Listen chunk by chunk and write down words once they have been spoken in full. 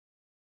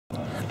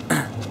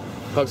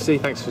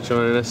Poxy, thanks for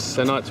joining us.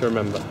 A night to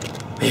remember.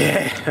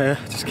 Yeah,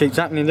 just keeps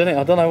happening, doesn't it?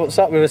 I don't know what's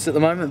up with us at the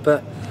moment,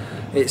 but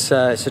it's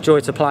a joy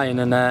to play in,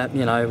 and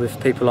you know,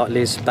 with people like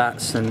Liz,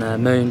 Bats,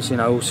 and Moons, you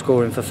know, all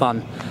scoring for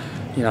fun.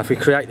 You know, if we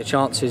create the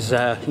chances,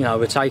 you know,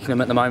 we're taking them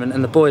at the moment,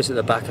 and the boys at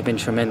the back have been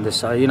tremendous.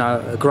 So, you know,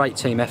 a great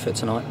team effort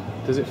tonight.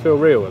 Does it feel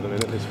real at the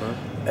minute, this one?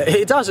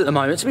 It does at the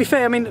moment. To be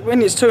fair, I mean,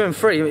 when it's 2 and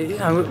 3, you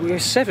know, we're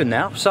 7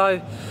 now,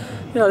 so.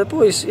 You know, the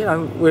boys, you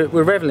know, we're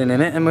revelling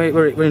in it, and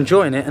we're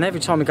enjoying it, and every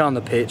time we go on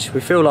the pitch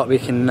we feel like we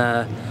can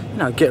you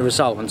know, get a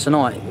result, and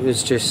tonight it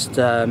was just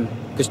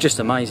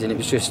amazing. It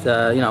was just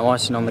you know,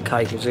 icing on the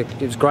cake.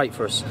 It was great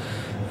for us.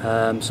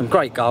 Some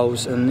great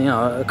goals, and you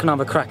know,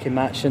 another cracking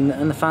match, and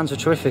the fans were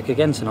terrific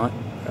again tonight.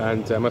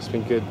 And it must have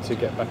been good to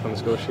get back on the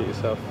score sheet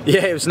yourself.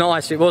 Yeah, it was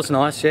nice,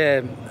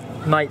 yeah.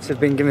 Mates have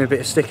been giving me a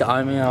bit of stick at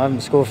home. You know, I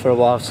haven't scored for a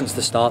while since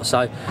the start,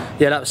 so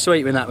yeah, that was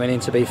sweet when that went in,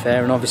 to be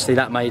fair, and obviously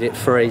that made it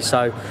 3,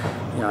 so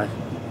you know,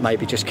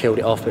 maybe just killed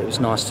it off, but it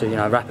was nice to, you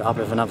know, wrap it up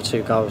with another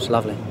 2 goals.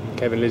 Lovely.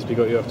 Kevin Lisby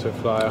got you off to a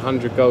fly.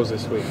 100 goals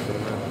this week for the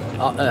man.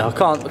 I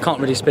can't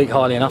really speak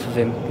highly enough of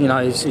him. You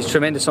know, he's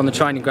tremendous on the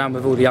training ground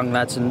with all the young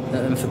lads,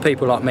 and for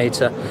people like me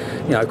to,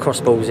 you know,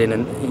 cross balls in,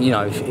 and you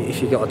know,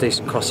 if you've got a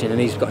decent cross in and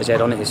he's got his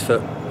head on it, his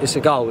foot, it's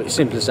a goal. It's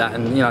simple as that,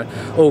 and you know,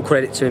 all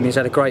credit to him. He's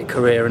had a great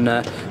career, and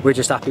we're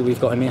just happy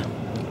we've got him here.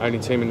 Only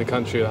team in the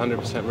country with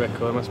 100%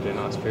 record. It must be a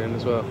nice feeling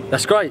as well.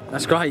 That's great.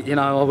 That's great. You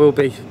know, I will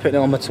be putting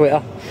it on my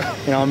Twitter.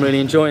 You know, I'm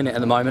really enjoying it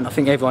at the moment. I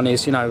think everyone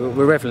is. You know,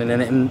 we're revelling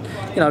in it, and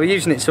you know, we're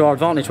using it to our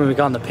advantage when we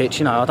go on the pitch.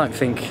 You know, I don't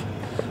think.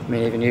 I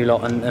mean, even you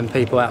lot and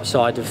people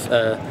outside of,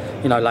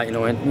 you know, Leyton,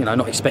 Orient, you know,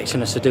 not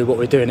expecting us to do what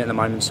we're doing at the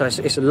moment. So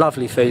it's a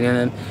lovely feeling,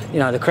 and you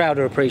know, the crowd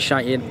are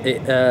appreciating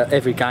it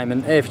every game,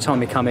 and every time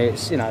we come here,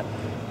 it's, you know,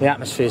 the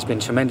atmosphere's been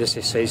tremendous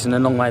this season,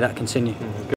 and long may that continue.